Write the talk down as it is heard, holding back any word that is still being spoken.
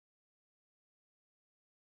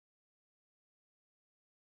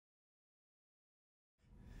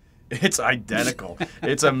It's identical.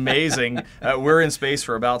 It's amazing. We're in space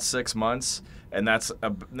for about 6 months. And that's,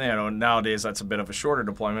 nowadays that's a bit of a shorter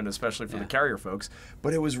deployment, especially for the carrier folks.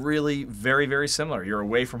 But it was really very, very similar. You're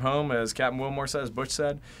away from home, as Captain Wilmore said, as Butch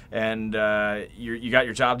said, and you got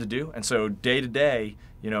your job to do. And so day to day,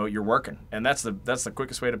 you're working. And that's the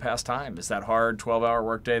quickest way to pass time, is that hard 12-hour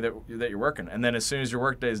workday that you're working. And then as soon as your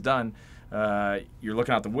workday is done, you're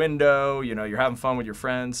looking out the window, you're having fun with your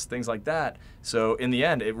friends, things like that. So in the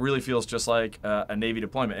end, it really feels just like a Navy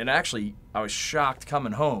deployment. And actually, I was shocked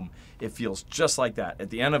coming home. It feels just like that. At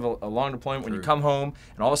the end of a long deployment, when you come home,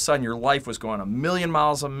 and all of a sudden your life was going 1,000,000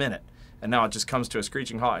 miles a minute, and now it just comes to a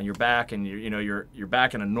screeching halt, and you're back, and you're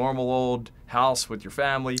back in a normal old house with your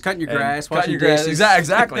family, cutting your grass, washing your grass.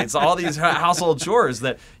 Exactly. It's all these household chores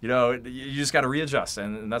that you just got to readjust,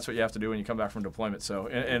 and that's what you have to do when you come back from deployment. So,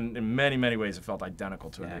 in many, many ways, it felt identical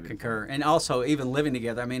to a Navy concur. deployment. And also, even living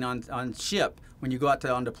together. I mean, on ship, when you go out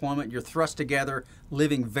on deployment, you're thrust together,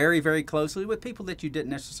 living very, very closely with people that you didn't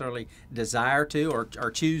necessarily desire to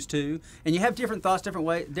or choose to, and you have different thoughts, different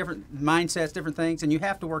ways, different mindsets, different things, and you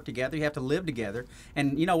have to work together. You have to live together.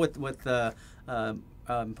 And with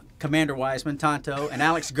Commander Wiseman, Tonto, and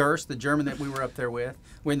Alex Gerst, the German that we were up there with.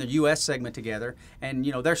 We're in the U.S. segment together. And,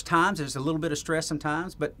 there's a little bit of stress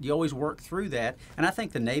sometimes, but you always work through that. And I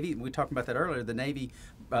think the Navy, we talked about that earlier, the Navy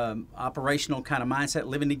operational kind of mindset,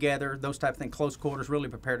 living together, those type of things, close quarters, really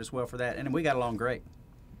prepared us well for that. And we got along great.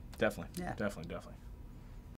 Definitely.